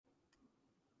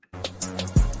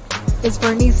It's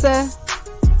Vernisa,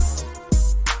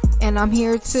 and I'm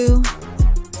here to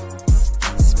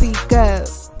speak up.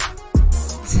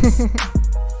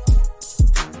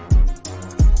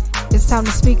 It's time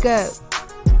to speak up.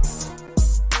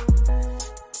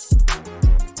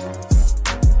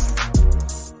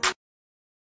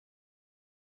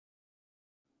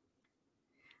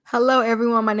 Hello,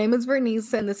 everyone. My name is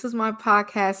Vernisa, and this is my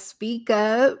podcast, Speak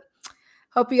Up.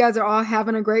 Hope you guys are all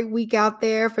having a great week out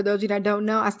there. For those of you that don't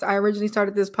know, I originally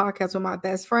started this podcast with my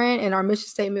best friend, and our mission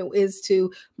statement is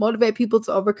to motivate people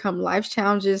to overcome life's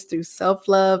challenges through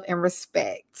self-love and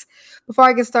respect. Before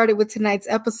I get started with tonight's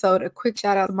episode, a quick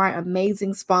shout out to my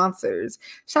amazing sponsors.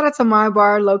 Shout out to My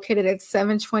Bar, located at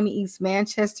 720 East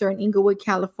Manchester in Inglewood,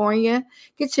 California.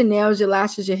 Get your nails, your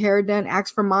lashes, your hair done.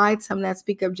 Ask for mine. Tell them that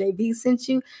SpeakUpJV sent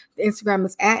you. The Instagram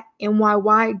is at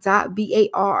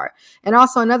nyy.bar. And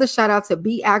also another shout out to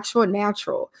Be Actual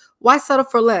Natural. Why settle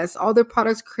for less? All their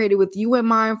products created with you in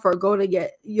mind for a goal to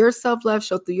get your self-love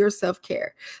show through your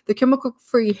self-care. The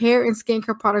chemical-free hair and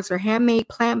skincare products are handmade,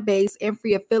 plant-based, and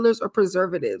free of fillers or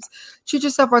preservatives. Treat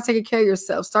yourself while taking care of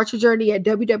yourself. Start your journey at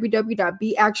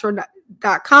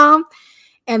www.beactual.com,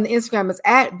 and the Instagram is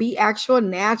at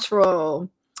beactualnatural.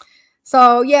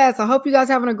 So, yes, I hope you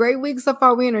guys are having a great week so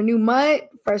far. We're in a new month,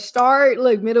 fresh start.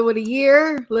 Look, middle of the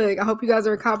year. Look, I hope you guys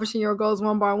are accomplishing your goals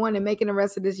one by one and making the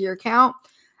rest of this year count.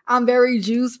 I'm very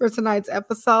juiced for tonight's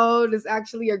episode. It's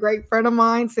actually a great friend of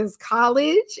mine since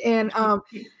college, and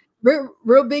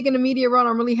real big in the media world.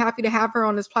 I'm really happy to have her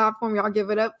on this platform. Y'all give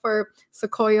it up for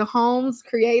Sequoia Holmes,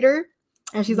 creator,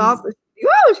 and she's also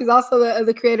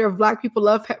the creator of Black People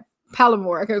Love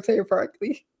Palomore. I can't say it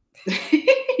correctly.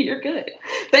 You're good.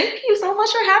 Thank you so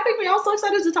much for having me. I'm so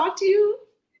excited to talk to you.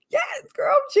 Yes,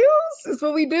 girl, juice is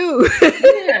what we do.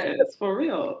 Yes, for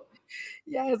real.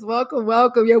 Yes, welcome. Yeah,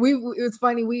 it's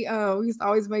funny. We used to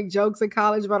always make jokes in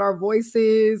college about our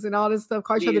voices and all this stuff.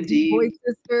 Call each other Deep Voice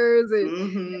Sisters,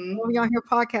 and we on here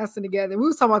podcasting together. We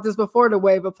was talking about this before the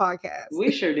wave of podcasts.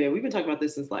 We sure did. We've been talking about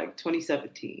this since like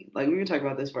 2017. Like we've been talking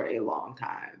about this for a long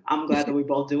time. I'm glad that we're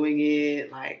both doing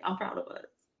it. Like I'm proud of us.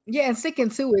 Yeah, and sticking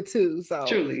to it too. So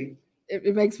truly,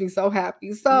 it makes me so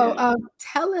happy. So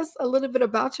tell us a little bit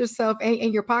about yourself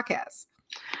and your podcast.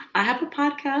 I have a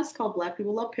podcast called Black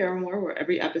People Love Paramore, where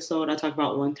every episode I talk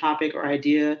about one topic or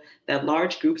idea that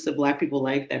large groups of Black people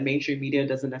like that mainstream media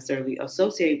doesn't necessarily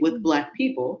associate with Black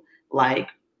people, like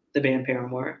the band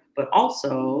Paramore. But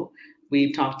also,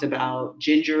 we've talked about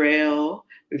ginger ale,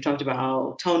 we've talked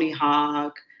about Tony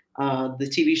Hawk, the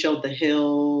TV show The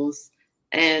Hills,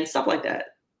 and stuff like that.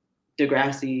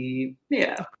 Degrassi,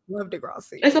 yeah. Love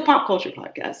Degrassi. It's a pop culture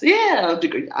podcast. Yeah,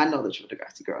 I know that you're a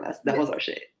Degrassi girl. That was our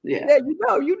shit. Yeah,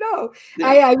 you know.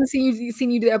 Yeah. I've seen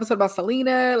you do the episode about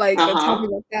Selena, like something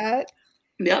like that.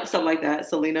 Yep, stuff like that.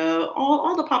 Selena,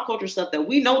 all the pop culture stuff that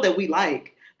we know that we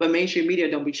like, but mainstream media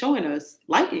don't be showing us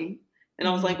liking. And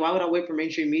I was like, why would I wait for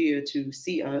mainstream media to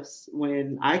see us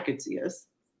when I could see us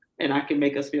and I can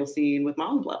make us feel seen with my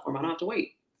own platform? I don't have to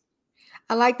wait.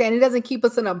 I like that. And it doesn't keep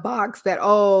us in a box that,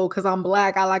 because I'm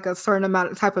Black, I like a certain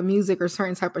amount of type of music or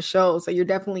certain type of show. So you're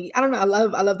definitely, I don't know, I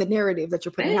love the narrative that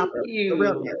you're putting out there. The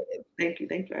real narrative. Thank you.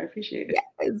 I appreciate it.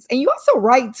 Yes. And you also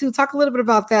write too. Talk a little bit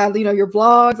about that. You know, your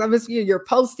blogs, obviously your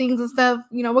postings and stuff.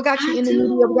 You know, what got you in the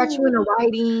media? What got you into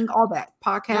writing? All that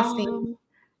podcasting.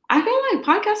 I feel like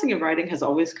podcasting and writing has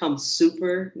always come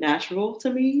super natural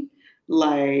to me.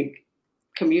 Like,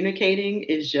 communicating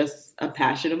is just a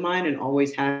passion of mine and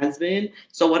always has been.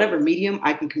 So whatever medium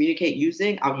I can communicate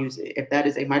using, I'll use it. If that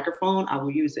is a microphone, I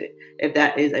will use it. If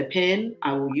that is a pen,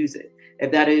 I will use it.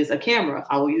 If that is a camera,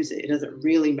 I will use it. It doesn't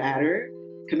really matter.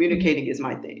 Communicating is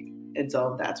my thing. And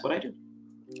so that's what I do.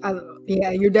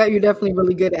 You're definitely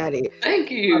really good at it.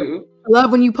 Thank you. I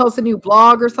love when you post a new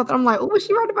blog or something. I'm like, oh,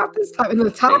 she write about this type in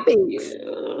the topics.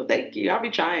 Thank you. I'll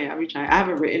be trying. I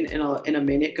haven't written in a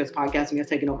minute because podcasting has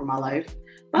taken over my life,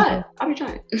 but I'll be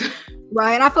trying.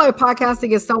 Right, and I feel like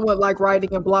podcasting is somewhat like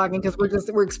writing and blogging because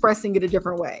we're expressing it a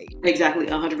different way. Exactly,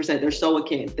 100%. They're so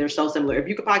akin. They're so similar. If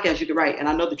you can podcast, you can write, and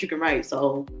I know that you can write.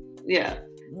 So yeah,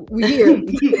 we here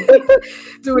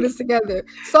doing this together.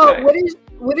 So right.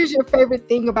 What is your favorite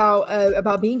thing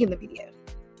about being in the media?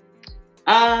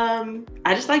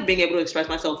 I just like being able to express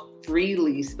myself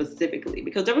freely, specifically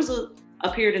because there was a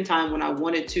period in time when I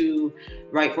wanted to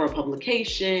write for a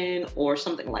publication or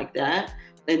something like that.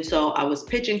 And so I was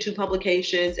pitching to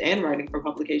publications and writing for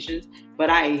publications,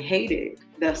 but I hated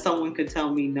that someone could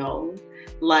tell me no.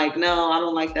 Like, no, I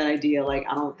don't like that idea. Like,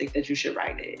 I don't think that you should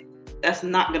write it. That's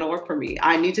not going to work for me.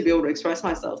 I need to be able to express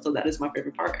myself. So that is my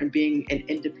favorite part. And being an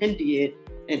independent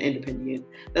an independent.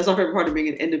 That's my favorite part of being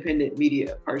an independent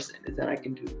media person, is that I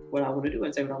can do what I want to do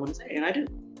and say what I want to say, and I do.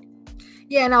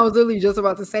 Yeah, and I was literally just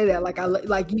about to say that. Like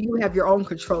you have your own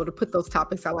control to put those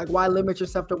topics out. Like, why limit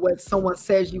yourself to what someone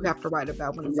says you have to write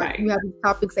about when it's like you have these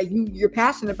topics that you're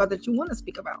passionate about, that you want to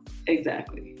speak about.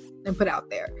 Exactly. And put out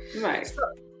there. Right.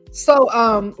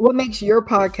 So, what makes your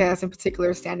podcast in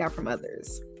particular stand out from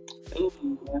others? Ooh,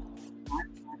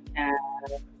 I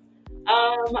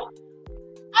don't know.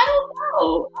 I don't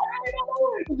know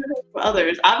what to do for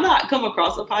others. I've not come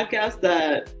across a podcast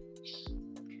that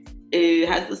it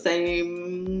has the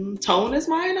same tone as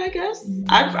mine, I guess. Mm-hmm.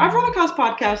 I've run across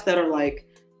podcasts that are like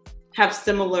have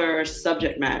similar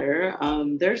subject matter.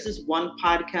 There's this one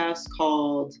podcast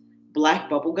called Black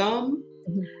Bubblegum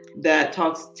that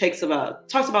takes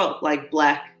about like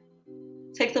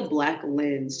takes a black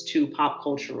lens to pop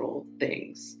cultural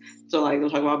things. So like they'll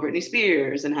talk about Britney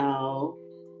Spears and how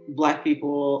Black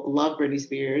people love Britney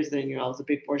Spears, and it's a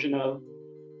big portion of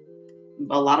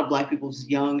a lot of Black people's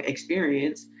young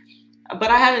experience. But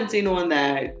I haven't seen one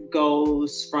that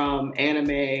goes from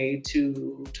anime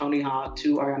to Tony Hawk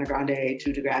to Ariana Grande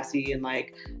to Degrassi, and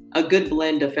like a good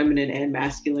blend of feminine and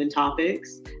masculine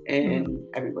topics, and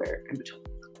everywhere in between.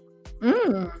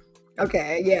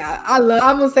 Okay, yeah, I'm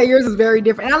gonna say yours is very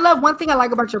different. And I love, one thing I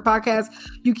like about your podcast,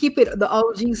 you keep it the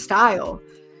OG style.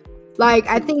 Like,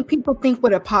 I think people think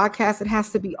with a podcast it has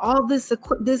to be all this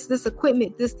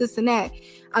equipment, this and that.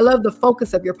 I love the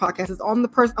focus of your podcast. It's on the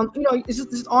person, it's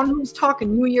just on who's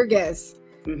talking, you and your guests.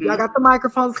 Y'all got the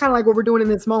microphones. It's kind of like what we're doing in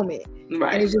this moment,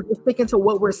 right? And it's just sticking to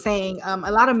what we're saying.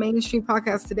 A lot of mainstream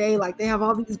podcasts today, like, they have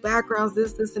all these backgrounds,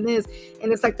 this and this,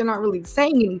 and it's like they're not really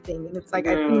saying anything. And it's like,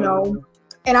 and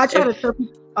I try to tell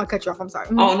people. I'll cut you off. I'm sorry.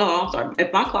 Oh, no, I'm sorry.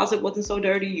 If my closet wasn't so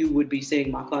dirty, you would be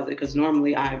seeing my closet, because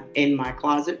normally I'm in my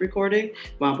closet recording.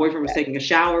 My boyfriend was taking a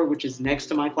shower, which is next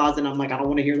to my closet. And I'm like, I don't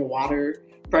want to hear the water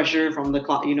pressure from the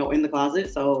in the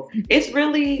closet. So it's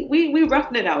really, we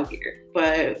roughing it out here,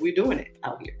 but we're doing it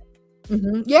out here.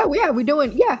 Yeah, we're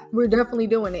definitely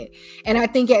doing it. And I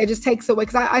think it just takes away,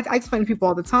 because I explain to people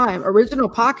all the time, original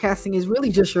podcasting is really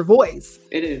just your voice.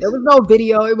 It is. There was no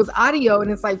video, it was audio, and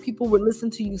it's like people would listen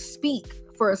to you speak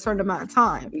for a certain amount of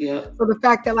time. Yeah. So the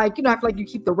fact that, like, I feel like you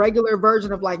keep the regular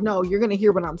version of like, no, you're gonna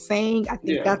hear what I'm saying. I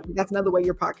think that's another way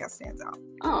your podcast stands out.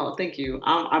 Oh, thank you.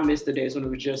 I miss the days when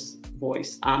it was just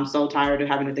voice. I'm so tired of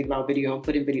having to think about video and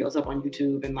putting videos up on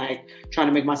YouTube and like trying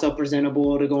to make myself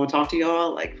presentable to go and talk to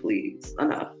y'all. Like, please,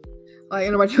 enough. Like,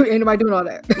 anybody doing all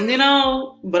that?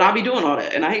 But I'll be doing all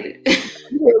that, and I hate it.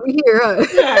 Yeah, we hear.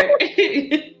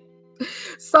 Right.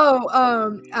 So, I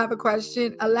have a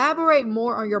question. Elaborate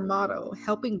more on your motto,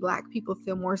 helping Black people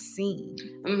feel more seen.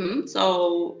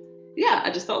 So, yeah,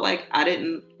 I just felt like I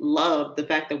didn't love the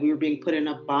fact that we were being put in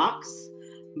a box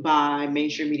by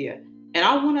mainstream media. And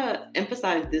I want to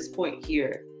emphasize this point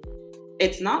here.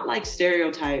 It's not like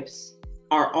stereotypes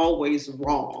are always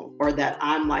wrong, or that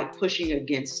I'm like pushing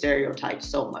against stereotypes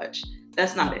so much.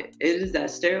 That's not it. It is that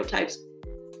stereotypes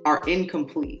are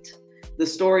incomplete. The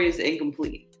story is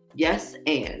incomplete. Yes,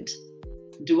 and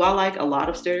do I like a lot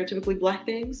of stereotypically Black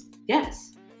things?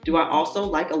 Yes. Do I also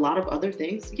like a lot of other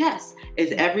things? Yes.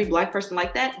 Is every Black person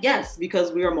like that? Yes,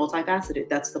 because we are multifaceted.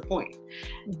 That's the point.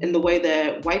 In the way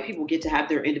that white people get to have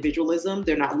their individualism,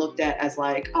 they're not looked at as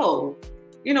like, oh,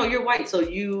 you're white, so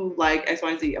you like X, Y,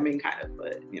 and Z. I mean, kind of,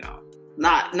 but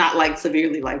not like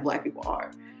severely like Black people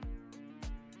are.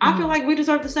 I feel like we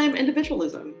deserve the same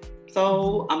individualism.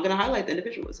 So I'm going to highlight the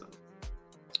individualism.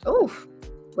 Oof.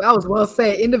 Well, that was well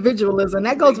said. Individualism.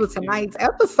 That goes with tonight's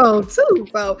episode too.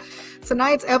 So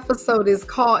tonight's episode is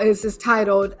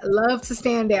titled "Love to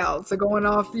Stand Out." So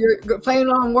playing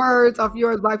on words off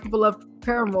yours, Black people love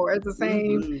Paramore. It's the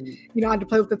same. I had to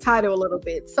play with the title a little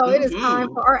bit. So it is time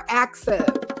for our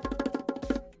accept.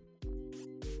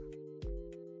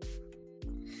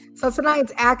 So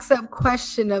tonight's accept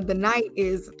question of the night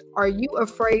is: are you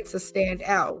afraid to stand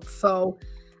out? So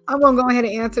I'm going to go ahead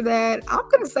and answer that. I'm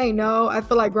going to say no. I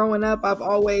feel like growing up, I've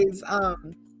always embraced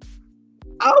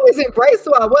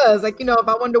who I was. Like, if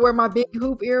I wanted to wear my big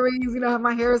hoop earrings, have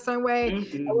my hair a certain way.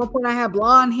 At one point I had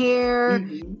blonde hair,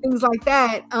 things like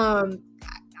that.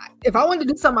 If I wanted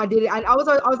to do something, I did it. I was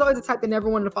always the type that never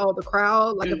wanted to follow the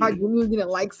crowd. Like, if I genuinely didn't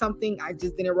like something, I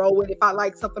just didn't roll with it. If I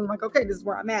like something, I'm like, okay, this is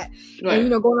where I'm at. Right. And,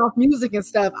 going off music and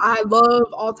stuff, I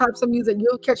love all types of music.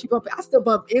 You'll catch me bumping. I still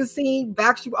bump NSYNC,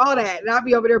 Backstreet, all that. And I'll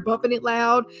be over there bumping it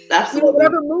loud. Absolutely.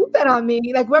 Whatever mood that I'm in,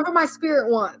 like whatever my spirit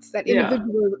wants, that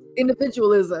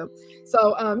individualism.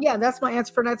 So, that's my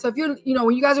answer for that. So if you're,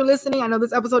 when you guys are listening, I know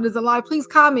this episode is live, please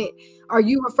comment. Are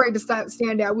you afraid to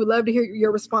stand out? We'd love to hear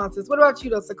your responses. What about you,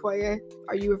 though, Sequoia? Sequoia?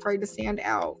 Are you afraid to stand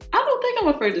out? I don't think I'm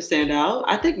afraid to stand out.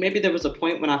 I think maybe there was a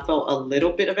point when I felt a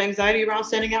little bit of anxiety around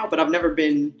standing out, but I've never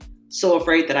been so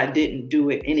afraid that I didn't do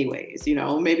it anyways.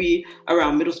 Maybe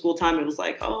around middle school time, it was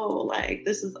like, oh, like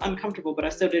this is uncomfortable, but I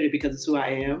still did it because it's who I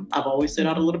am. I've always stood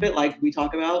out a little bit, like we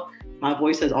talk about. My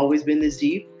voice has always been this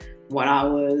deep. When I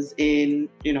was in,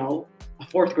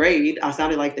 fourth grade, I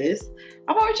sounded like this.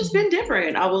 I've always just been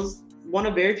different. I was one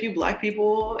of very few Black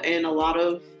people in a lot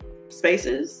of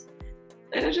spaces,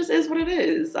 and it just is what it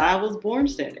is. I was born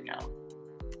standing out.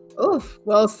 Oof,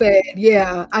 well said.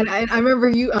 Yeah, I remember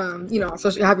you. Have you on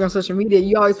social media.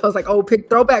 You always post like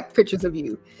throwback pictures of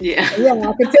you. Yeah, yeah.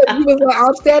 I can tell you was like,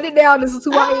 I'm standing down. This is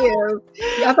who I am.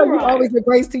 Yeah, I thought you always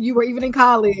embraced who you were, even in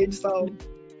college. So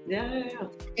yeah.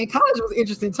 And college was an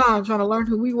interesting time, trying to learn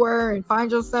who we were and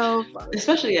find yourself.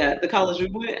 Especially at the college we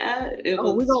went at, it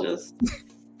was just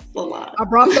a lot. I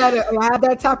brought that. I had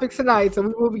that topic tonight, so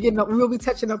we will be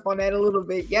touching up on that a little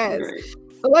bit. Yes. Great.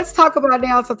 So let's talk about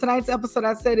now. So tonight's episode,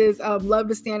 I said, is love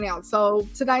to stand out. So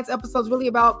tonight's episode is really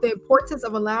about the importance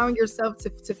of allowing yourself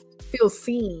to feel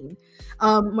seen.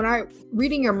 When I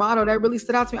reading your motto, that really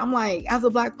stood out to me. I'm like, as a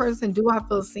Black person, do I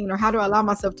feel seen, or how do I allow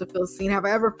myself to feel seen? Have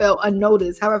I ever felt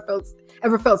unnoticed? Have I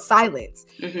ever felt silence?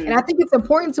 Mm-hmm. And I think it's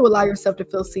important to allow yourself to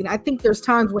feel seen. I think there's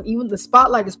times when even the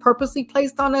spotlight is purposely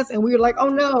placed on us, and we're like, oh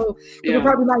no, we're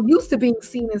probably not used to being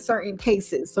seen in certain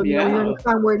cases. So you're in a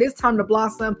time where it is time to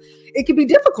blossom. It can be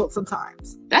difficult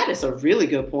sometimes. That is a really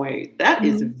good point. That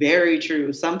is very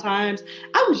true. Sometimes,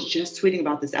 I was just tweeting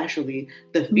about this actually.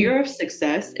 The fear of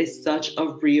success is such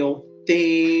a real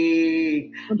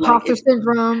thing. Imposter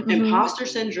syndrome. Imposter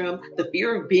syndrome. The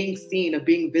fear of being seen, of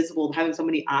being visible, having so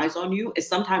many eyes on you is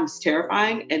sometimes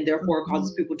terrifying, and therefore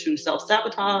causes people to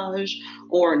self-sabotage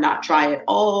or not try at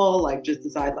all. Like just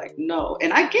decide like, no.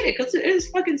 And I get it because it is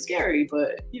fucking scary,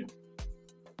 but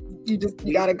you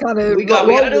gotta kind of we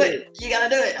gotta do it. You gotta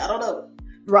do it. I don't know.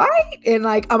 Right. And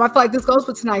like I feel like this goes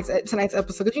with tonight's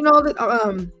episode, because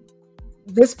that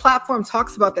this platform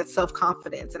talks about that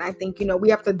self-confidence, and I think we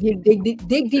have to dig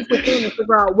deep within and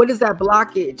figure out what is that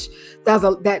blockage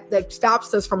that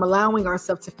stops us from allowing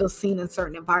ourselves to feel seen in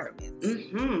certain environments.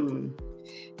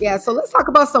 Yeah, so let's talk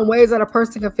about some ways that a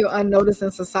person can feel unnoticed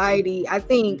in society. I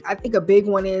think a big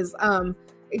one is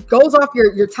it goes off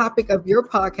your topic of your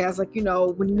podcast, like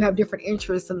when you have different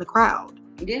interests in the crowd.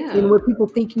 Yeah. And what people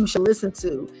think you should listen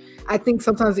to. I think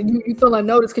sometimes you feel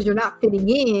unnoticed because you're not fitting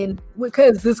in,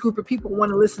 because this group of people want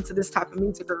to listen to this type of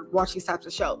music or watch these types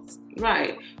of shows.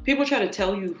 Right. People try to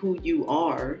tell you who you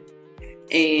are,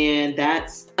 and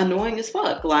that's annoying as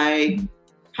fuck. Like,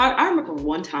 I remember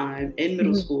one time in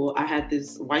middle school, I had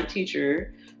this white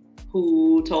teacher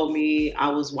who told me I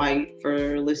was white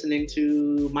for listening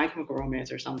to My Chemical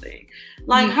Romance or something.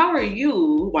 Like, how are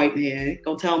you, white man,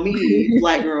 gonna tell me,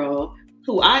 Black girl,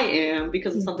 who I am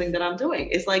because of something that I'm doing?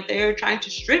 It's like they're trying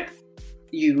to strip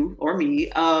you or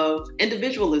me of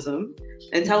individualism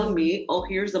and telling me, oh,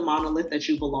 here's the monolith that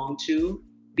you belong to,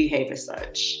 behave as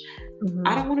such.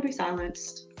 I don't want to be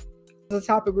silenced. The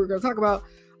topic we're going to talk about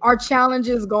are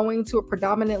challenges going to a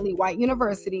predominantly white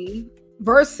university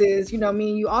versus, me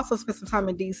and you also spent some time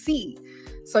in DC.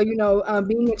 So,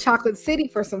 being in Chocolate City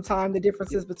for some time, the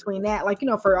differences between that, like,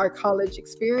 for our college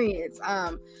experience,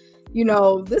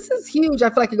 this is huge. I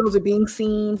feel like it goes with being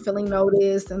seen, feeling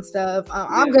noticed and stuff.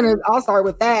 I'll start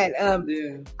with that.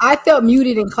 I felt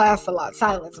muted in class a lot.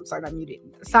 Silence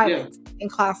in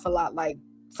class a lot. Like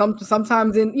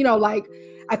sometimes like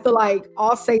I feel like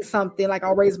I'll say something, like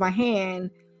I'll raise my hand,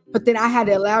 but then I had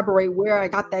to elaborate where I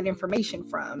got that information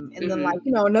from. And then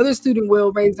another student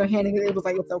will raise their hand and it was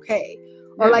like, it's okay.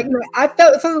 Or like, I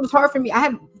felt something was hard for me. I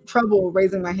had trouble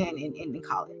raising my hand in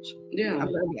college. Yeah.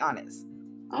 I'm going to be honest.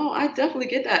 Oh, I definitely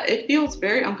get that. It feels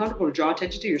very uncomfortable to draw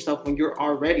attention to yourself when you're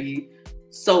already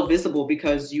so visible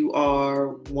because you are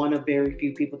one of very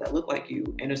few people that look like you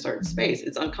in a certain space.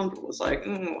 It's uncomfortable. It's like,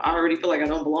 I already feel like I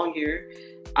don't belong here.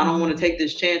 I don't want to take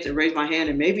this chance and raise my hand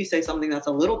and maybe say something that's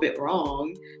a little bit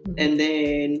wrong and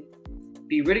then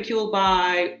be ridiculed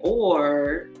by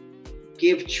or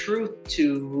give truth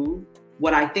to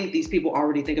what I think these people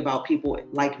already think about people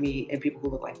like me and people who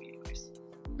look like me anyways.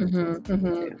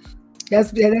 Yeah.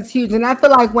 That's huge. And I feel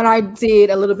like when I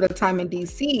did a little bit of time in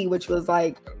DC, which was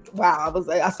like, wow,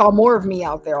 I saw more of me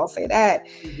out there. I'll say that.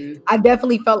 I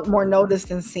definitely felt more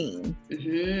noticed and seen.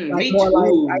 Like more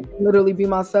too. Like I can literally be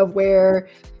myself where,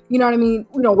 you know what I mean?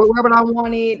 Wherever I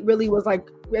wanted, really was like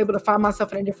able to find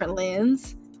myself in a different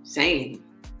lens. Same.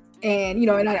 And,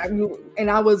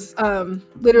 I was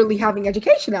literally having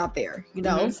education out there,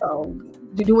 so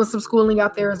doing some schooling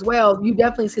out there as well, you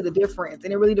definitely see the difference.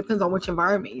 And it really depends on which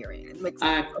environment you're in. It makes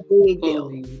a big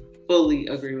deal. Fully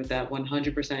agree with that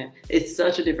 100%. It's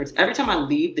such a difference. Every time I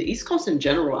leave the East Coast in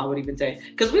general, I would even say,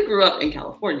 because we grew up in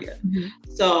California.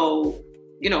 So,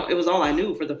 it was all I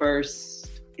knew for the first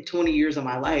 20 years of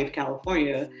my life,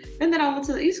 California. And then I went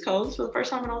to the East Coast for the first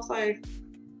time and I was like,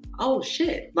 oh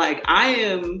shit, like I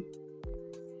am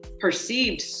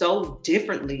perceived so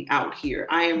differently out here.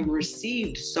 I am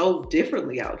received so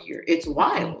differently out here. It's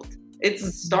wild.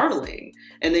 It's startling.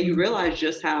 And then you realize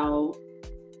just how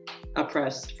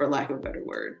oppressed, for lack of a better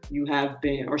word, you have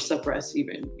been, or suppressed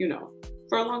even,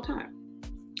 for a long time.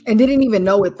 And didn't even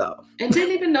know it though. And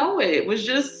didn't even know it. Was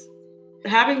just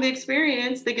having the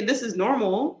experience, thinking this is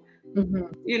normal.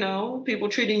 People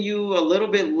treating you a little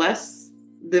bit less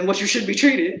than what you should be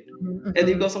treated. And then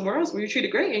you go somewhere else where you're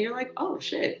treated great and you're like, oh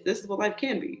shit, this is what life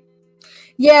can be.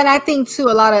 Yeah, and I think too,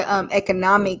 a lot of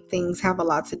economic things have a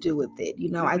lot to do with it.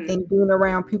 I think being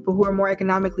around people who are more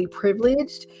economically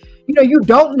privileged, you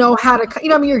don't know how to, we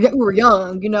were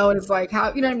young, and it's like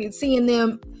how, seeing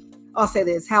them, I'll say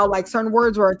this, how like certain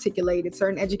words were articulated,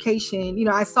 certain education,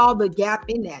 I saw the gap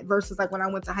in that versus like when I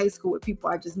went to high school with people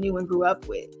I just knew and grew up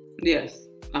with. Yes,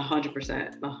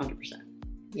 100%.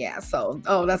 Yeah, so,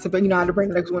 that's a big, I had to bring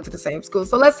it up because we went to the same school.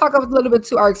 So let's talk a little bit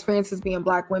to our experiences being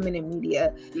Black women in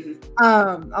media.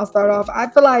 I'll start off. I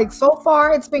feel like so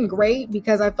far it's been great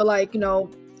because I feel like,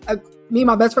 me and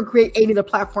my best friend created a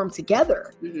platform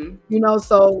together,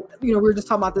 so, we were just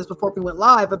talking about this before we went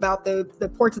live about the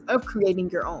importance of creating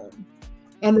your own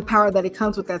and the power that it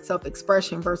comes with that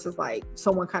self-expression versus like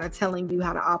someone kind of telling you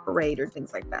how to operate or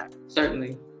things like that.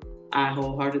 Certainly. I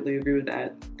wholeheartedly agree with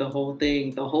that. The whole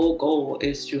goal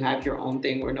is to have your own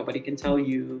thing where nobody can tell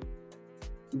you,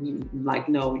 like,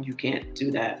 no, you can't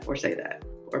do that or say that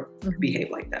or behave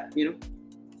like that,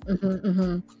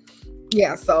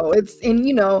 Yeah, so it's, and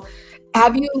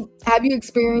have you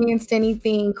experienced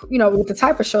anything, with the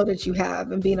type of show that you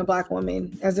have and being a Black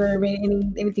woman? Has there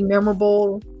been anything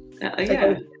memorable? Yeah,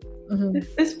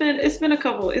 it's been a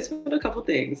couple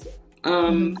things.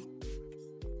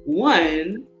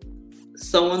 One,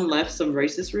 someone left some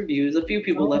racist reviews. A few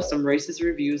people left some racist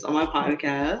reviews on my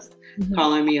podcast,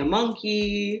 calling me a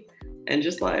monkey and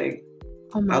just like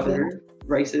other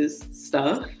racist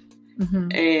stuff.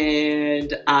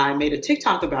 And I made a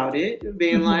TikTok about it,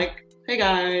 being like, hey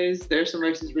guys, there's some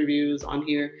racist reviews on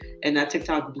here. And that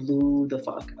TikTok blew the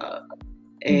fuck up.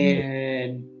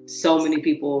 And so many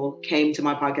people came to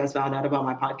my podcast, found out about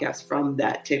my podcast from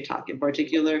that TikTok in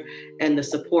particular, and the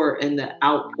support and the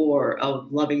outpour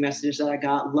of loving messages that I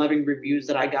got, loving reviews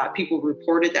that I got. People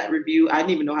reported that review. I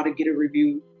didn't even know how to get a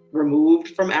review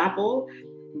removed from Apple,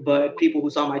 but people who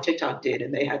saw my TikTok did,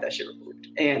 and they had that shit removed.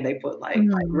 And they put like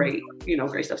great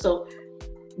stuff. So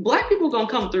Black people gonna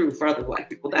come through for other Black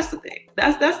people. That's the thing.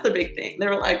 That's the big thing. They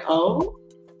were like, oh,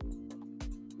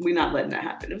 we're not letting that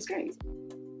happen. It was crazy.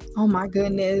 Oh my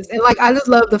goodness. And like, I just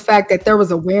love the fact that there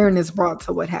was awareness brought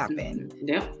to what happened.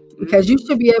 Yeah. Because you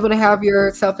should be able to have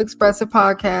your self-expressive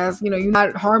podcast. You're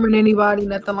not harming anybody,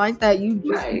 nothing like that. You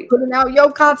just putting out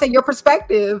your content, your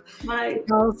perspective. Right.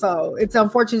 So it's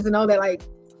unfortunate to know that like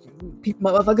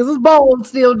people, motherfuckers is bold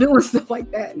still doing stuff like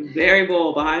that. Very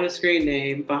bold, behind a screen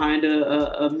name, behind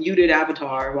a muted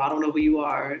avatar. Well, I don't know who you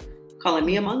are. Calling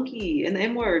me a monkey and the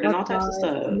N-word and all types of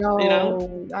stuff.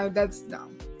 No,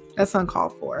 that's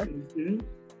uncalled for.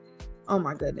 Oh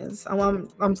my goodness.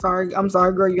 I'm sorry,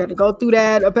 girl. You had to go through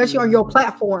that, especially on your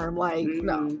platform. Like,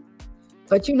 no.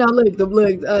 But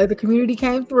look, the community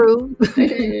came through.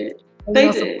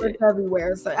 They did. Support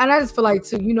everywhere. So, and I just feel like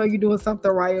too, you're doing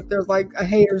something right if there's like a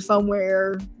hater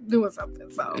somewhere doing something.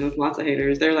 So and there's lots of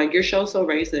haters. They're like, your show's so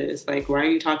racist. Like, why are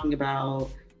you talking about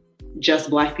just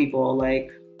Black people?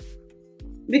 Like,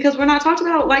 because we're not talked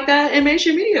about like that in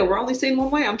mainstream media. We're only seen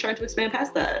one way. I'm trying to expand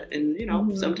past that. And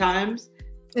sometimes.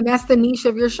 And that's the niche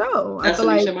of your show. That's the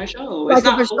niche of my show. It's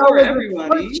not for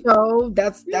everybody.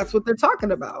 That's what they're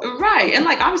talking about. Right. And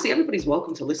like, obviously everybody's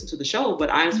welcome to listen to the show,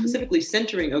 but I'm specifically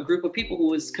centering a group of people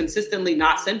who is consistently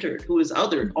not centered, who is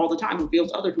othered all the time, who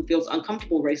feels othered, who feels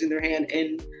uncomfortable raising their hand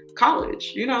in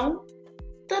college,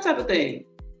 that type of thing.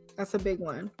 That's a big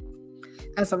one.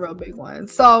 That's a real big one.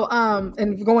 So,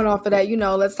 and going off of that,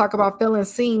 let's talk about feeling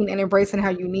seen and embracing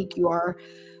how unique you are.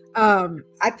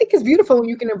 I think it's beautiful when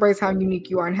you can embrace how unique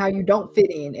you are and how you don't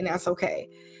fit in, and that's okay.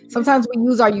 Sometimes we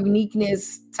use our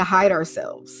uniqueness to hide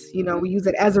ourselves. We use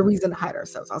it as a reason to hide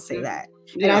ourselves. I'll say that.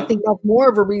 Yeah. And I think that's more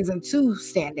of a reason to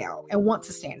stand out and want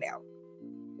to stand out.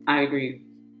 I agree.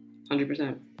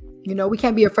 100%. We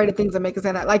can't be afraid of things that make us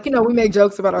stand out. Like, we make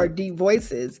jokes about our deep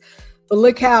voices, But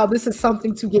look how this is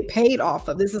something to get paid off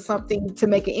of. This is something to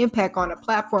make an impact on a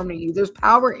platform to use. There's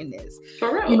power in this.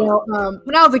 For real. You know,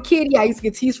 when I was a kid, yeah, I used to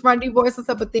get teased for my deep voice and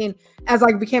stuff. But then as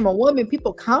I became a woman,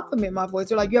 people compliment my voice.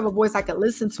 They're like, you have a voice I could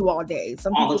listen to all day.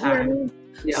 Some all people, the time. You know what I mean?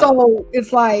 Yeah. So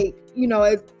it's like, you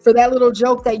know, for that little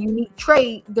joke, that unique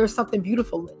trait, there's something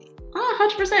beautiful in it.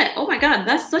 100%. Oh my God,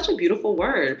 that's such a beautiful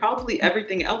word. Probably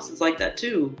everything else is like that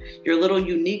too. Your little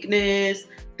uniqueness,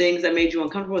 things that made you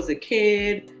uncomfortable as a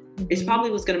kid, it's probably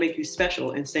what's going to make you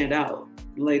special and stand out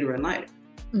later in life.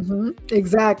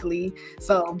 Exactly.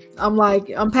 So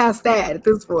I'm past that at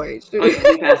this point. Oh,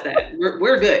 you're past that.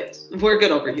 We're good. We're good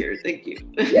over here. Thank you.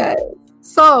 Yes.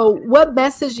 So what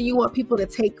message do you want people to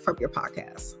take from your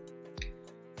podcast?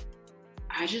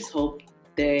 I just hope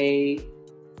they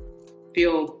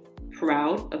feel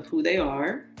proud of who they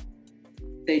are.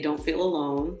 They don't feel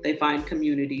alone. They find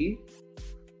community.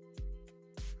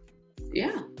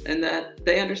 Yeah. And that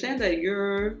they understand that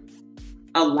you're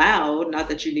allowed, not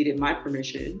that you needed my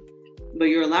permission, but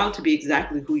you're allowed to be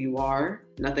exactly who you are.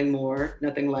 Nothing more,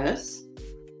 nothing less.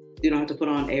 You don't have to put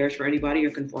on airs for anybody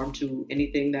or conform to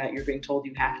anything that you're being told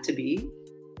you have to be.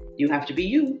 You have to be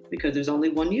you because there's only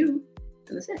one you,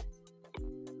 and that's it.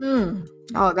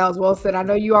 Oh, that was well said. I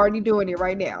know you already doing it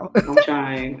right now. I'm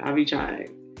trying. I'll be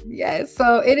trying. Yes.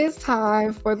 So it is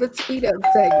time for the tweet up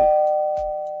segment.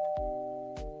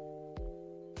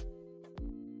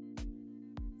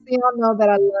 So y'all know that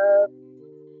I love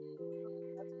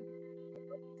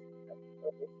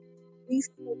these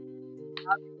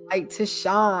light to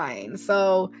shine.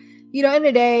 So, you know, in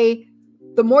the day,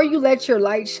 the more you let your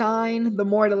light shine, the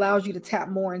more it allows you to tap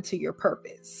more into your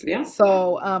purpose. Yeah.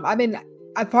 So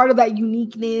a part of that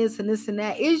uniqueness and this and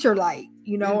that is your light.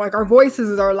 You know, like our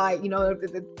voices are light. You know,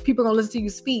 the people are gonna listen to you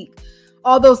speak.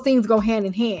 All those things go hand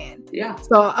in hand. Yeah.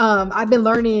 So I've been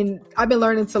learning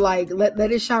to like let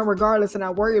it shine regardless and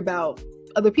not worry about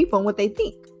other people and what they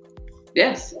think.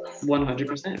 Yes,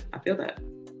 100%. I feel that.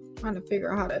 Trying to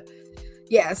figure out how to.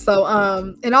 Yeah. So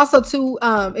and also too,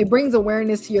 it brings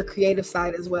awareness to your creative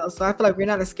side as well. So I feel like when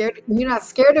you're not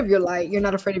scared of your light, you're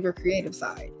not afraid of your creative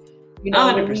side. You know,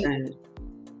 100%.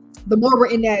 The more we're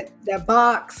in that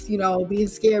box, you know, being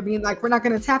scared, being like, we're not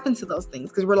going to tap into those things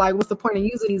because we're like, what's the point of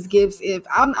using these gifts if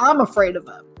I'm afraid of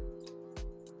them?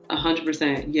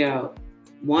 100%. Yeah.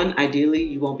 One, ideally,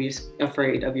 you won't be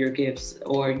afraid of your gifts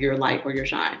or your light or your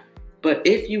shine. But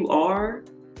if you are,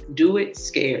 do it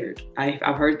scared.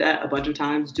 I've heard that a bunch of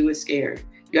times. Do it scared.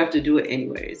 You have to do it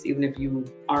anyways, even if you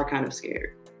are kind of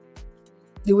scared.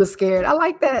 Do it scared. I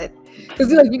like that.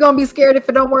 Because you're going to be scared if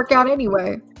it don't work out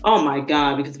anyway. Oh my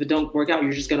God, because if it don't work out,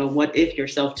 you're just going to what if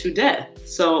yourself to death.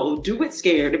 So do it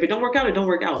scared. If it don't work out, it don't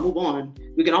work out. Move on.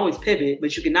 We can always pivot,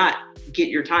 but you cannot get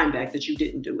your time back that you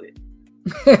didn't do it.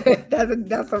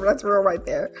 That's real right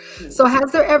there. So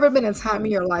has there ever been a time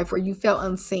in your life where you felt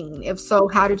unseen? If so,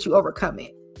 how did you overcome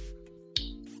it?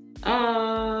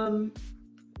 I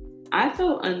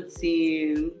felt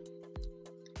unseen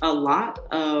a lot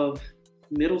of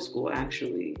middle school,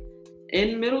 actually.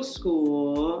 In middle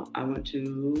school, I went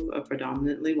to a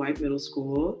predominantly white middle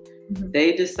school.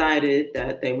 They decided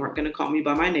that they weren't going to call me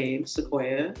by my name,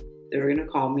 Sequoia. They were going to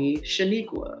call me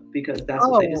Shaniqua because that's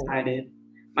what they decided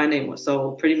my name was.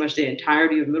 So pretty much the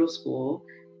entirety of middle school,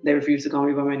 they refused to call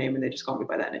me by my name and they just called me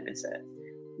by that name instead.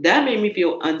 That made me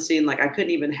feel unseen, like I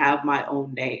couldn't even have my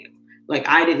own name. Like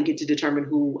I didn't get to determine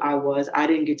who I was. I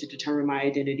didn't get to determine my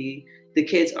identity. The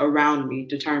kids around me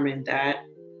determined that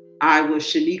I was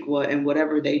Shaniqua and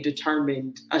whatever they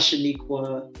determined a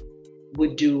Shaniqua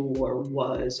would do or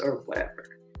was or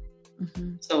whatever.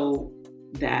 So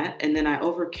that, and then I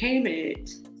overcame it.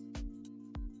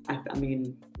 I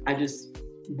just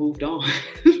moved on.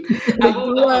 I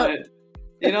moved on.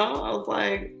 You know, I was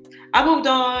like, I moved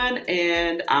on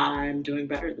and I'm doing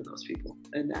better than those people.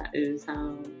 And that is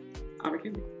how I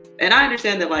overcame it. And I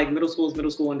understand that like middle school is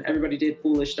middle school and everybody did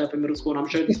foolish stuff in middle school. And I'm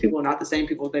sure these people are not the same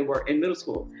people they were in middle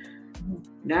school.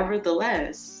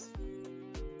 Nevertheless,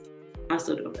 I'm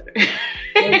still doing better.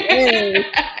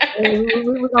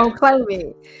 We're going to claim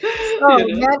it. So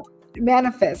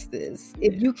manifest this.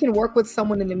 If you can work with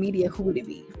someone in the media, who would it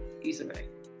be? Issa Rae.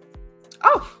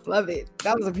 Oh, love it.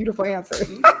 That was a beautiful answer.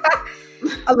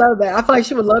 I love that. I feel like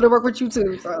she would love to work with you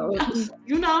too. So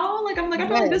you know, like I feel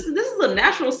like this is a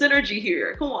natural synergy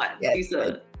here. Come on,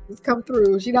 Issa. Just come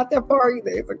through. She's not that far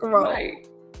either. So come on. Right.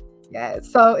 Yeah.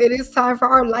 So it is time for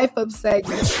our Life Up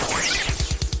segment.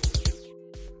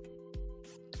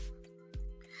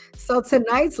 So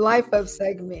tonight's Life Up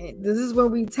segment, this is where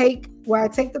I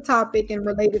take the topic and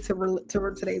relate it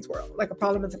to today's world, like a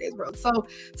problem in today's world. So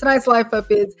tonight's Life Up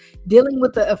is dealing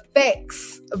with the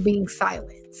effects of being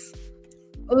silent.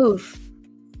 Oof.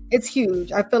 It's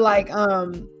huge. I feel like,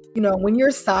 when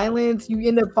you're silent, you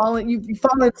end up falling, you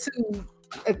fall into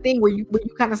a thing where you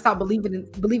kind of stop believing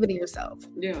in yourself.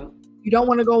 Yeah. You don't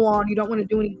want to go on. You don't want to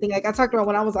do anything. Like I talked about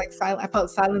when I was like silent, I felt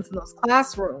silence in those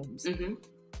classrooms. Mm-hmm.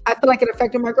 I feel like it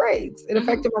affected my grades. It Mm-hmm.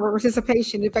 affected my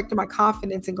participation. It affected my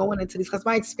confidence in going into these, because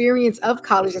my experience of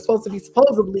college is supposed to be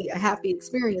supposedly a happy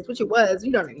experience, which it was,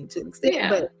 to an extent, Yeah.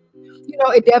 but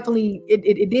it definitely,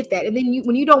 it did that. And then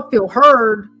when you don't feel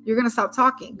heard, you're going to stop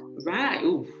talking. Right.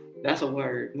 Ooh, that's a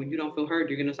word. When you don't feel heard,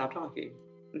 you're going to stop talking.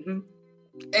 Mm-hmm.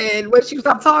 And once you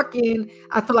stop talking,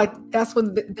 I feel like that's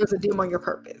when there's a dim on your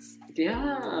purpose.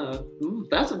 Yeah. Ooh,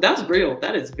 that's real.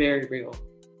 That is very real.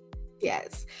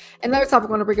 Yes. Another topic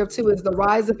I want to bring up too is the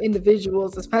rise of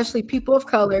individuals, especially people of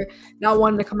color, not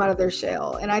wanting to come out of their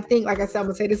shell. And I think, like I said, I'm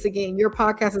going to say this again, your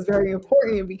podcast is very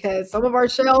important because some of our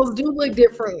shells do look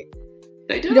different.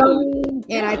 They do. You know what I mean?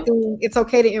 And I think it's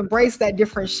okay to embrace that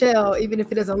different shell, even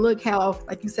if it doesn't look how,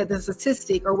 like you said, the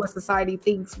statistic or what society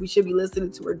thinks we should be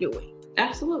listening to or doing.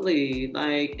 Absolutely.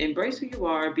 Like, embrace who you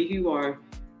are, be who you are.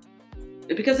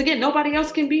 Because again, nobody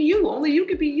else can be you. Only you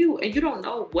can be you. And you don't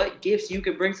know what gifts you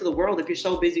can bring to the world if you're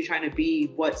so busy trying to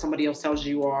be what somebody else tells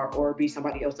you are, or be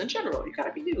somebody else in general. You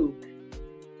gotta be you.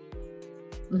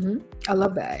 Mm-hmm. I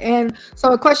love that. And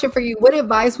so a question for you, what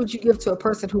advice would you give to a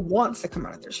person who wants to come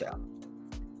out of their shell?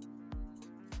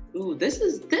 Ooh, this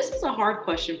is a hard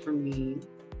question for me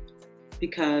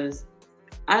because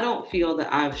I don't feel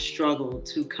that I've struggled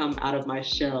to come out of my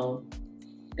shell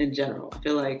in general. I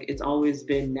feel like it's always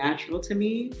been natural to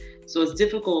me. So it's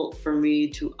difficult for me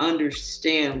to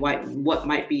understand what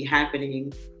might be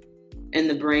happening in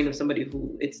the brain of somebody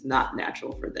who it's not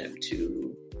natural for them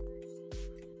to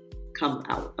come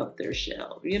out of their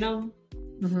shell,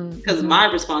 Because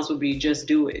my response would be just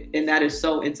do it. And that is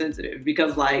so insensitive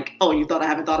because like, oh, you thought I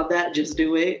haven't thought of that? Just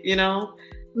do it,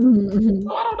 Mm-hmm.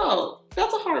 So I don't know.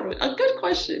 That's a hard one. A good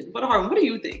question, but a hard one. What do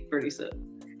you think, Bernice?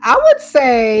 I would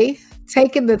say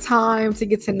taking the time to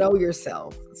get to know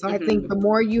yourself. So I think the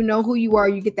more you know who you are,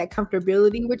 you get that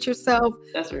comfortability with yourself.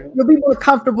 That's real. You'll be more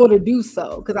comfortable to do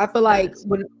so. Because I feel like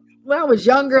when I was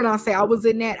younger and I say I was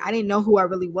in that, I didn't know who I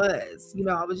really was.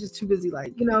 I was just too busy, but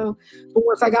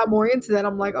once I got more into that,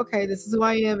 I'm like, okay, this is who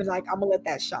I am. And like, I'm gonna let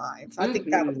that shine. So I think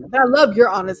that was, but I love your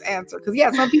honest answer. Because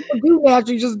some people do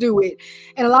naturally just do it.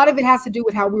 And a lot of it has to do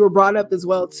with how we were brought up as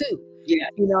well, too. Yeah.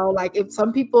 Like if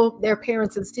some people, their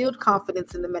parents instilled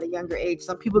confidence in them at a younger age,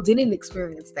 some people didn't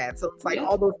experience that. So it's like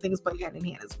all those things play hand in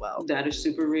hand as well. That is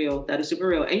super real.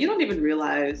 And you don't even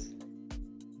realize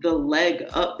the leg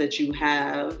up that you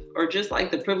have, or just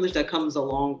like the privilege that comes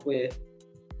along with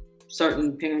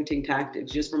certain parenting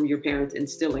tactics, just from your parents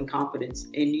instilling confidence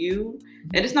in you.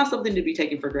 And it's not something to be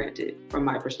taken for granted from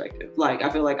my perspective. Like,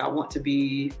 I feel like I want to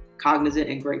be cognizant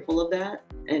and grateful of that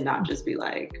and not just be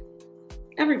like,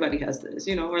 everybody has this,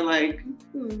 or like,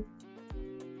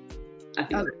 I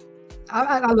think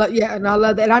I love, and I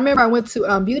love that. And I remember I went to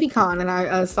BeautyCon and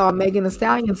I saw Megan Thee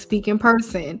Stallion speak in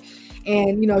person.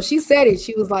 And, she said it.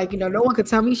 She was like, no one could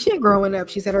tell me shit growing up.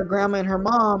 She said her grandma and her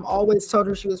mom always told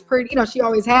her she was pretty. She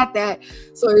always had that.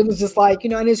 So it was just like,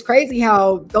 and it's crazy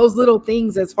how those little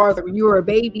things, as far as like when you were a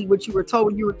baby, what you were told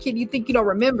when you were a kid, you think you don't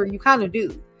remember, you kind of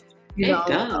do. It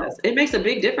does. It makes a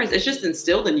big difference. It's just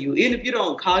instilled in you. Even if you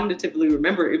don't cognitively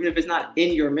remember, even if it's not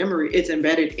in your memory, it's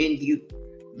embedded in you.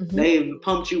 Mm-hmm. They've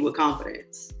pumped you with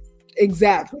confidence.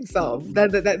 Exactly. So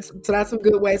that's some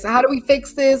good ways. So how do we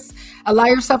fix this? Allow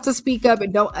yourself to speak up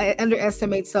and don't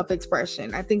underestimate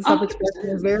self-expression. I think self-expression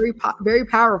is very, very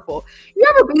powerful. You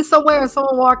ever be somewhere and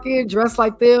someone walk in dressed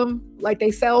like them, like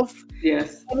they self?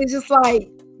 Yes. And it's just like,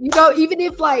 even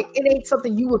if like it ain't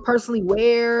something you would personally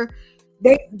wear,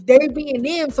 they being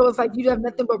them, so it's like you have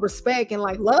nothing but respect and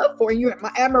like love for you,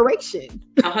 my admiration.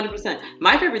 100%.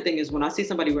 My favorite thing is when I see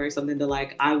somebody wearing something that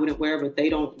like I wouldn't wear, but they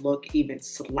don't look even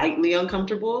slightly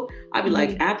uncomfortable. I'd be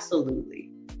like,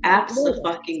 absolutely,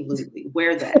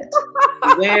 wear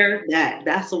that, wear that.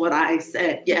 That's what I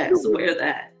said. Yes, wear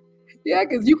that. Yeah,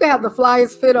 because you can have the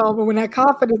flyest fit on, but when that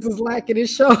confidence is lacking, it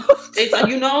shows. It's like,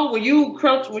 when you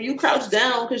crouch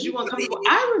down because you uncomfortable.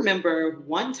 I remember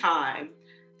one time.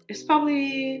 It's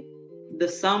probably the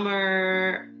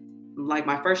summer, like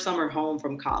my first summer home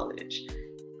from college.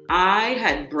 I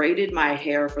had braided my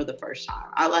hair for the first time.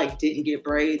 I like didn't get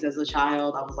braids as a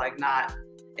child. I was like not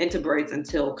into braids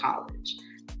until college.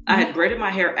 I had braided my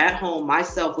hair at home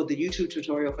myself with the YouTube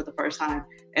tutorial for the first time.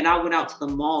 And I went out to the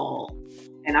mall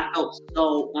and I felt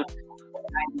so uncomfortable.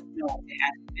 I know it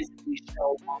had to physically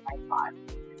show on my body.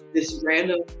 This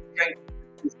random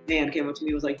this man came up to me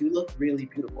and was like, you look really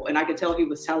beautiful. And I could tell he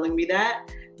was telling me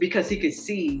that because he could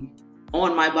see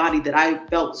on my body that I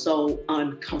felt so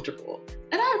uncomfortable.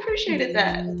 And I appreciated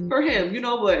that for him. You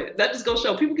know what? That just goes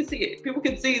show people can see it. People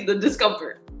can see the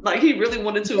discomfort. Like he really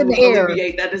wanted to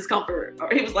alleviate that discomfort. Or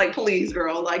he was like, please,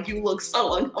 girl, like you look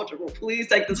so uncomfortable. Please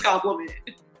take this compliment.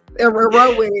 And we're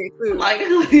run with it too. Like,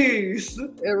 please.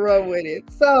 And run with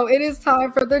it. So it is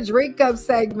time for the drink up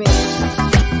segment.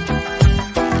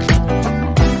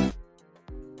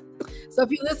 So if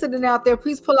you're listening out there,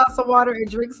 please pull out some water and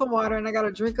drink some water. And I got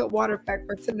a drink up water fact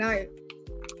for tonight.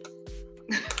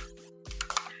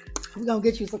 We're going to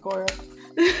get you, Sequoia.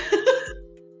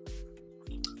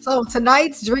 So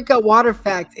tonight's drink up water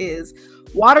fact is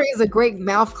water is a great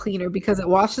mouth cleaner because it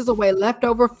washes away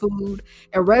leftover food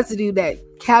and residue that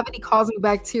cavity-causing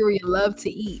bacteria love to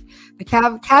eat. The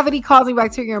cavity-causing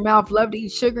bacteria in your mouth love to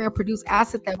eat sugar and produce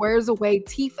acid that wears away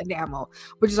teeth enamel,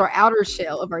 which is our outer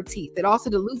shell of our teeth. It also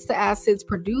dilutes the acids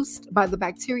produced by the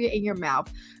bacteria in your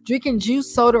mouth. Drinking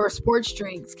juice, soda, or sports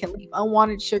drinks can leave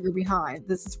unwanted sugar behind.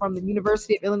 This is from the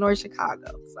University of Illinois,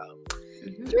 Chicago. So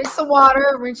drink some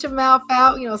water, rinse your mouth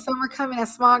out. You know, summer coming.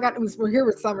 We're here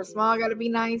with summer. Small got to be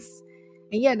nice.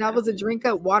 And yeah, that was a drink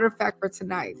up water fact for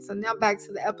tonight. So now back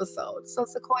to the episode. So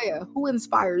Sequoia, who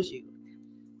inspires you?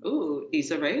 Ooh,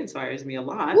 Issa Rae inspires me a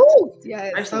lot. Ooh,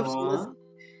 yes. First of all,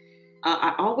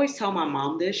 I always tell my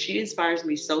mom this. She inspires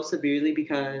me so severely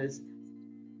because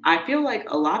I feel like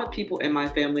a lot of people in my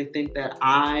family think that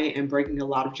I am breaking a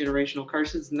lot of generational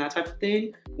curses and that type of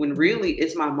thing, when really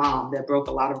it's my mom that broke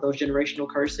a lot of those generational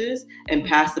curses and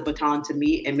passed the baton to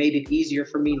me and made it easier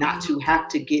for me not to have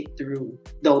to get through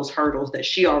those hurdles that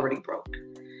she already broke.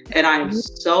 And I am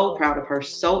so proud of her,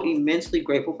 so immensely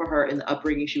grateful for her and the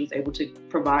upbringing she was able to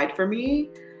provide for me.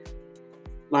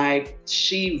 Like,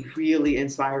 she really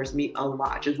inspires me a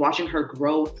lot. Just watching her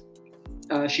growth.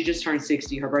 She just turned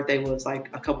 60. Her birthday was like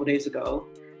a couple days ago.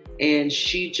 And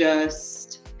she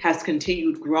just has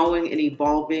continued growing and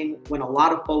evolving when a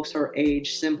lot of folks her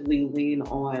age simply lean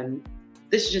on,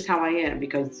 this is just how I am,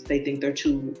 because they think they're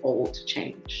too old to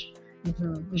change.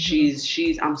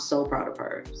 I'm so proud of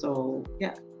her. So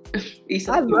yeah.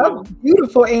 Issa, I love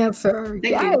beautiful answer.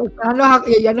 Thank you. I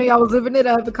know y'all was living it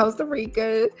up in Costa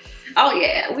Rica. Oh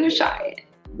yeah, we were shy.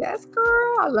 Yes,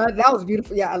 girl. I love that. Was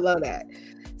beautiful. Yeah, I love that.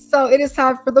 So it is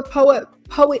time for the poet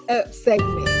up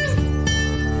segment.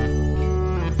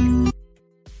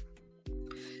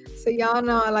 So y'all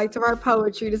know I like to write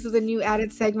poetry. This is a new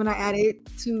added segment I added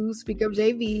to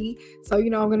SpeakUpJV. So I'm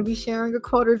going to be sharing a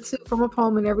quote or two from a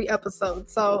poem in every episode.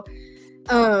 So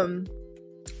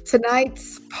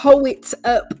tonight's poet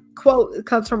up quote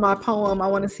comes from my poem, I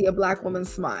Want to See a Black Woman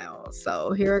Smile.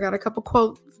 So here I got a couple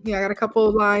quotes. I got a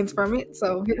couple lines from it.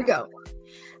 So here we go.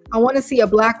 I want to see a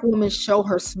Black woman show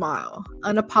her smile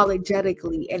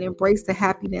unapologetically and embrace the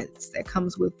happiness that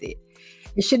comes with it.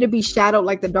 It shouldn't be shadowed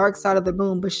like the dark side of the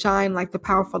moon, but shine like the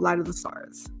powerful light of the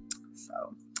stars. So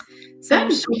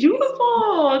that's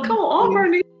beautiful. Come on,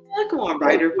 Bernie. Come on,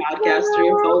 writer,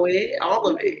 podcaster, poet, all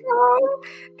of it.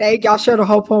 Thank y'all. I'll share the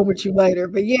whole poem with you later.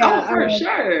 But yeah, for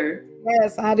sure.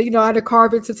 Yes, I had to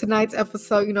carve into tonight's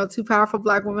episode. Two powerful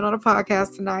Black women on a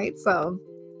podcast tonight. So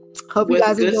hope you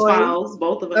guys enjoy. Good smiles,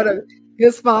 both of us.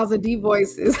 Good smiles and deep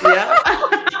voices. Yeah.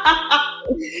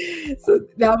 So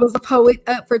that was the poet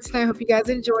up for tonight. Hope you guys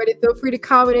enjoyed it. Feel free to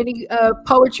comment any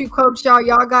poetry quotes y'all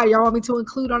got. Y'all want me to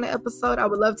include on the episode? I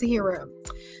would love to hear them.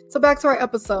 So back to our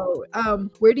episode.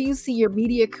 Where do you see your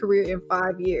media career in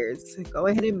 5 years? Go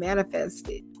ahead and manifest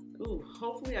it. Ooh,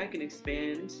 hopefully I can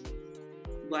expand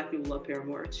Black People Love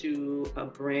Paramore to a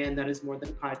brand that is more than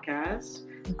a podcast.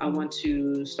 I want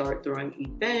to start throwing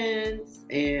events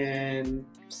and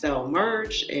sell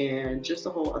merch and just a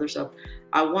whole other stuff.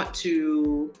 I want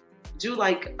to do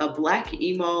like a Black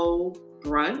emo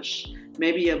brunch,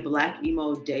 maybe a Black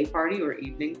emo day party or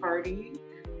evening party.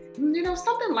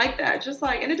 Something like that. Just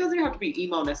like, and it doesn't have to be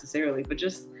emo necessarily, but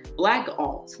just Black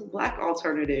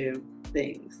alternative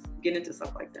things. Get into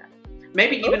stuff like that.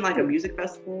 Maybe even like a music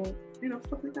festival,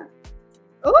 stuff like that.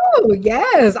 Oh,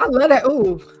 yes. I love that.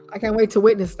 Oh, I can't wait to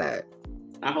witness that.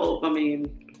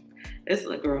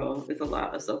 It's a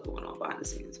lot of stuff going on behind the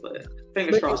scenes, but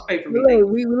fingers crossed, pay for me.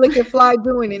 Look, we looking fly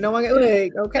doing it. No one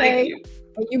look, okay? Thank you.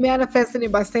 And you manifesting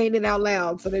it by saying it out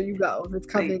loud. So there you go. It's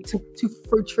coming to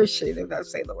fruition, if I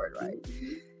say the word right.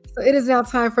 So it is now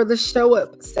time for the show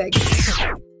up segment.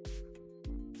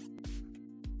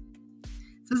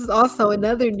 This is also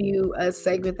another new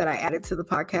segment that I added to the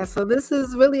podcast. So this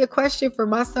is really a question for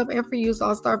myself and for you. So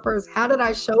I'll start first. How did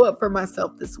I show up for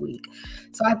myself this week?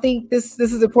 So I think this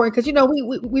is important because,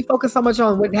 we focus so much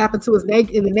on what happened to us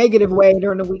in the negative way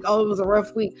during the week. Oh, it was a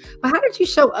rough week. But how did you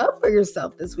show up for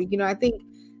yourself this week? I think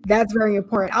That's very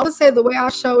important. I would say the way I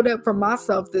showed up for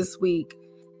myself this week,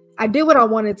 I did what I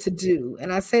wanted to do.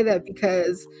 And I say that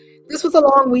because this was a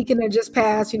long weekend that just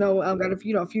passed, got a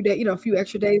few days, a few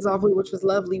extra days off, which was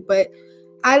lovely. But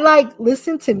I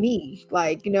listened to me.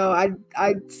 I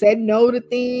said no to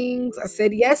things. I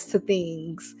said yes to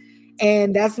things.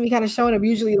 And that's me kind of showing up.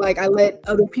 Usually I let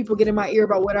other people get in my ear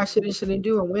about what I should and shouldn't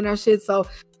do and when I should. So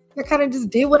I kind of just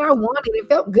did what I wanted and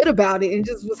felt good about it and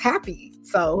just was happy.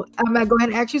 So I'm going to go ahead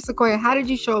and ask you, Sequoia, how did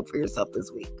you show up for yourself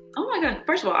this week? Oh my God.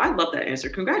 First of all, I love that answer.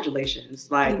 Congratulations.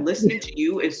 Listening to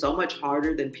you is so much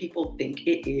harder than people think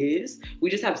it is. We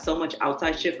just have so much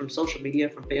outside shit from social media,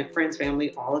 from friends,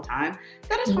 family all the time.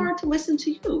 That is hard to listen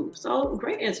to you. So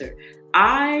great answer.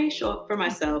 I show up for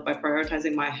myself by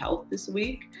prioritizing my health this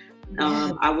week.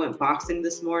 I went boxing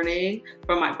this morning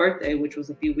for my birthday, which was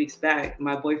a few weeks back.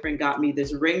 My boyfriend got me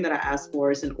this ring that I asked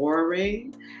for. It's an Aura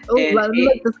ring. Oh, let me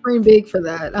make the screen big for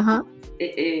that.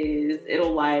 It is.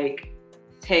 It'll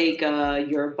take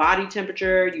your body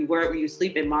temperature. You wear it when you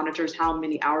sleep. It monitors how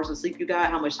many hours of sleep you got,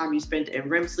 how much time you spent in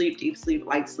REM sleep, deep sleep,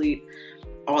 light sleep,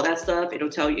 all that stuff. It'll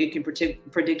tell you. It can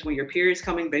predict when your period's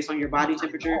coming based on your body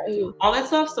temperature, all that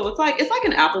stuff. So it's like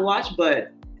an Apple Watch,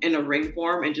 but in a ring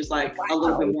form, and just a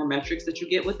little bit more metrics that you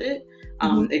get with it.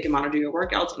 It can monitor your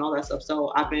workouts and all that stuff.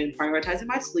 So I've been prioritizing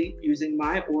my sleep using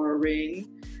my Aura ring,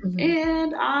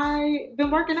 and I've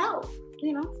been working out,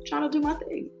 trying to do my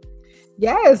thing.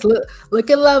 Yes,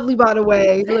 looking lovely, by the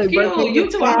way. Thank you.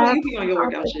 You too. I know you be on your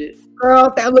workout shit.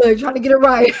 Girl, trying to get it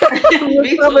right.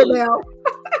 Me too. Now.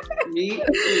 Me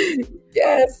too.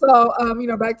 Yeah, so,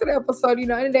 back to the episode, end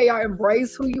of the day, y'all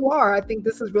embrace who you are. I think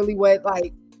this is really what,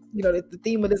 the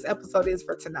theme of this episode is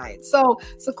for tonight. So,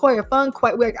 Sequoia,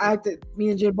 me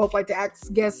and Jen both like to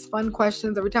ask guests fun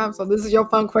questions every time. So this is your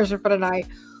fun question for tonight.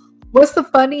 What's the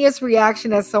funniest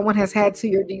reaction that someone has had to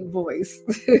your deep voice?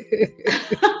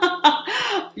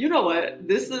 You know what?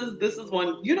 This is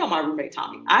one. My roommate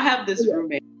Tommy. I had this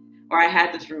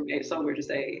roommate, so we're just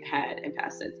say had in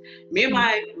past tense. Me and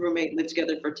my roommate lived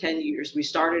together for 10 years. We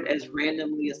started as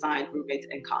randomly assigned roommates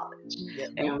in college.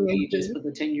 And we just, for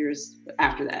the 10 years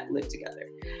after that, lived together.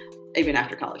 Even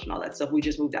after college and all that stuff, we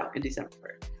just moved out in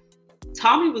December.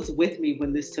 Tommy was with me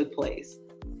when this took place.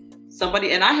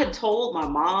 And I had told my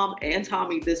mom and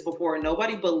Tommy this before, and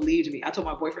nobody believed me. I told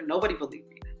my boyfriend, nobody believed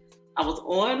me. I was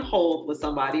on hold with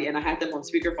somebody and I had them on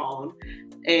speakerphone,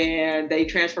 and they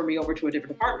transferred me over to a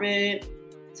different apartment.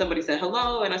 Somebody said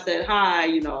hello and I said hi,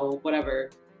 whatever.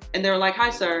 And they were like, hi,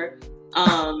 sir.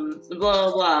 Blah,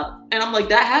 blah, blah. And I'm like,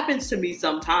 that happens to me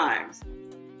sometimes.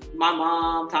 My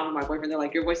mom, Tommy, my boyfriend, they're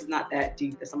like, your voice is not that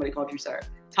deep that somebody called you sir.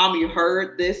 Tommy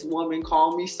heard this woman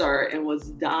call me sir and was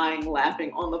dying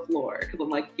laughing on the floor. Because I'm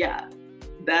like, yeah,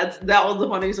 that was the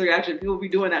funniest reaction. People be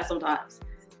doing that sometimes.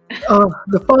 Oh,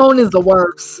 the phone is the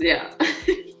worst. Yeah.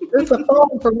 It's a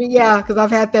phone for me, yeah, because I've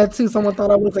had that too. Someone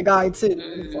thought I was a guy too.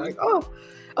 It's like, oh,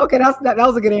 okay, that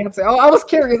was a good answer. Oh, I was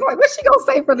curious, what's she gonna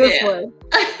say for this one?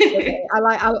 Okay,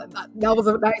 that was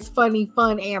a nice, funny,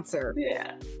 fun answer.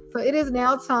 Yeah. So it is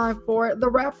now time for the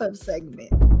wrap-up segment.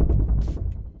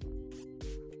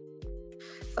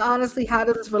 So honestly, how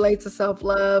does this relate to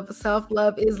self-love?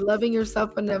 Self-love is loving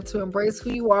yourself enough to embrace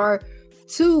who you are,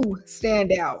 to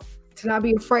stand out, to not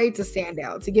be afraid to stand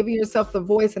out, to giving yourself the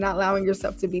voice and not allowing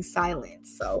yourself to be silent.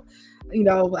 So,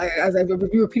 as I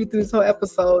repeated through this whole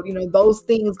episode, those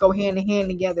things go hand in hand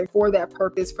together for that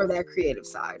purpose, for that creative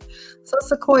side. So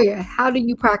Sequoia, how do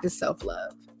you practice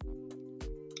self-love?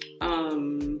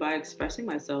 By expressing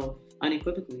myself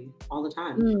unequivocally all the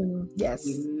time. Yes.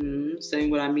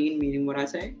 Saying what I mean, meaning what I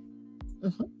say.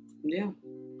 Yeah.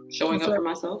 Showing up for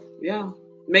myself. Yeah.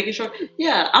 Making sure.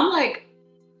 Yeah.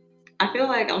 I feel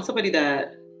like I'm somebody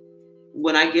that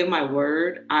when I give my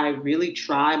word, I really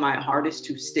try my hardest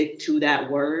to stick to that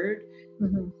word.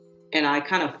 And I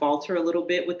kind of falter a little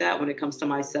bit with that when it comes to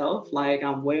myself.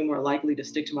 I'm way more likely to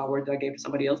stick to my word that I gave to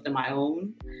somebody else than my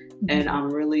own. And I'm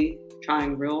really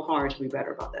trying real hard to be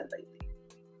better about that lately.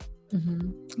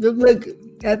 Look,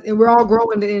 and we're all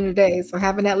growing at the end of the day. So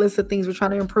having that list of things we're trying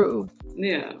to improve.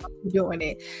 Yeah. Doing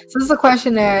it. So this is a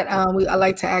question that I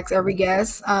like to ask every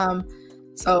guest.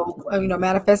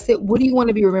 Manifest it. What do you want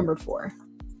to be remembered for?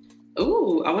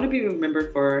 Ooh, I want to be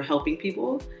remembered for helping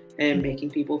people and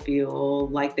making people feel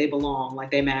like they belong,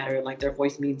 like they matter, like their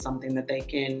voice means something, that they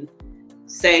can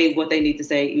say what they need to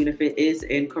say, even if it is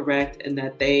incorrect, and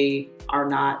that they are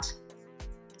not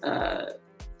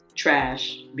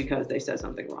trash because they said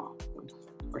something wrong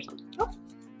or something.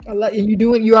 I love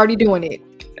you. You're already doing it.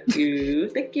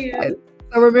 Thank you.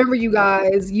 So remember, you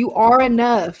guys, you are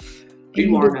enough.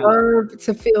 You deserve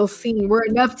to feel seen. We're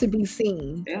enough to be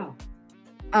seen. Yeah.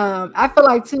 I feel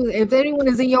like too, if anyone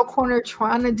is in your corner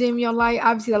trying to dim your light,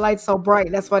 obviously the light's so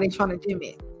bright. That's why they're trying to dim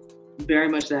it. Very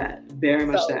much that. Very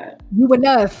much So, that. you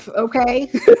enough, okay?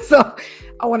 So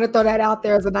I want to throw that out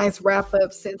there as a nice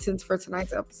wrap-up sentence for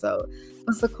tonight's episode.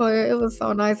 But Sequoia, it was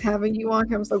so nice having you on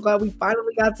here. I'm so glad we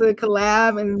finally got to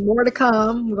collab and more to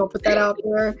come. We're gonna put that out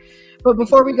there. But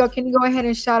before we go, can you go ahead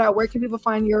and shout out where can people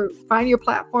find your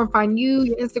platform, find you,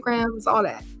 your Instagrams, all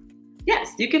that?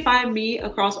 Yes, you can find me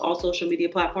across all social media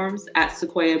platforms at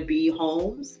Sequoia B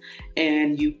Holmes,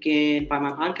 and you can find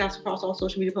my podcast across all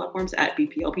social media platforms at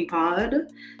BPLP Pod.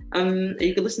 And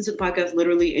you can listen to the podcast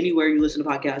literally anywhere you listen to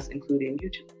podcasts, including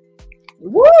YouTube.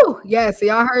 Woo! Yeah, so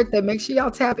y'all heard that. Make sure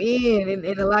y'all tap in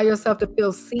and allow yourself to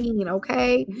feel seen,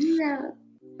 okay? Yeah.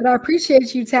 But I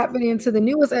appreciate you tapping into the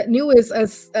newest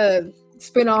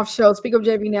spin-off show,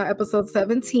 SpeakUpJV Now, episode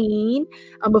 17.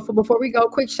 Before we go,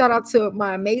 quick shout out to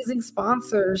my amazing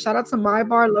sponsors. Shout out to My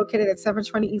Bar, located at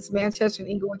 720 East Manchester in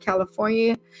Inglewood,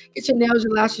 California. Get your nails,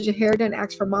 your lashes, your hair done.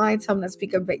 Ask for mine. Tell them that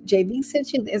SpeakUpJV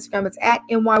sent you. The Instagram is at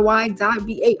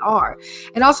nyy.bar.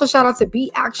 And also shout out to Be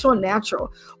Actual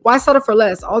Natural. Why settle for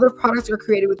less? All their products are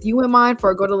created with you in mind for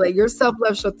a go to let your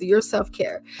self-love show through your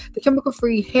self-care. The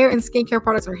chemical-free hair and skincare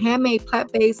products are handmade,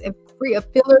 plant-based, and free of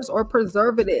fillers or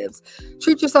preservatives.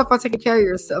 Treat yourself by taking care of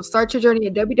yourself. Start your journey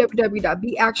at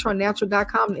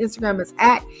www.beactualnatural.com. And Instagram is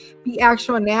at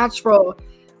beactualnatural.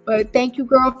 But thank you,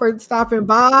 girl, for stopping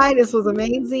by. This was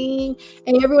amazing.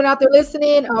 And everyone out there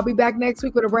listening, I'll be back next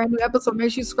week with a brand new episode.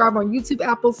 Make sure you subscribe on YouTube,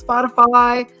 Apple,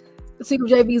 Spotify, the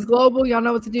SpeakUpJV's Global. Y'all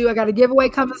know what to do. I got a giveaway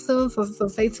coming soon, so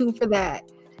stay tuned for that.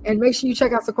 And make sure you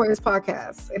check out Sequoia's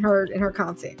podcast and her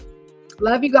content.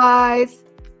 Love you guys.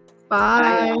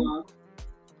 Bye. Bye.